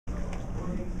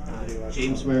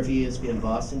James Murphy,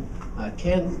 ESPNBoston.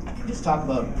 Ken, you just talk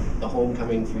about the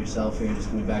homecoming for yourself here, just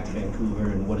coming back to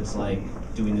Vancouver and what it's like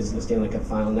doing this in the Stanley Cup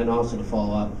final, and then also to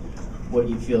follow up what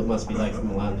you feel it must be like for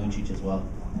Milan Lucic as well.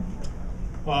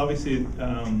 Well, obviously,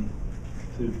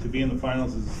 to be in the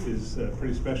finals is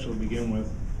pretty special to begin with.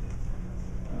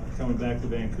 Coming back to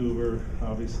Vancouver,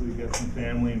 obviously got some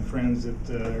family and friends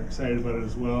that are excited about it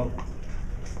as well.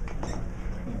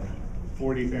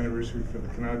 40th anniversary for the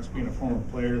Canucks. Being a former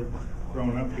player,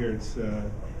 growing up here, it's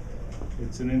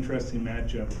an interesting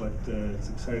matchup, but it's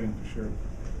exciting for sure.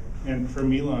 And for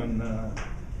Milan,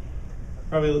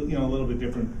 probably a little bit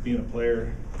different being a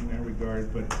player in that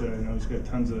regard, but he's got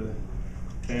tons of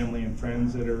family and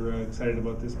friends that are excited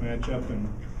about this matchup,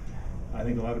 and I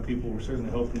think a lot of people were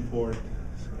certainly hoping for it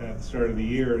at the start of the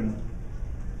year, and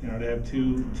to have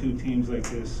two teams like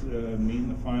this meet in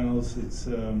the finals, it's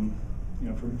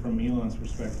from Milan's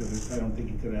perspective, I don't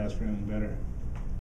think you could ask for anything better.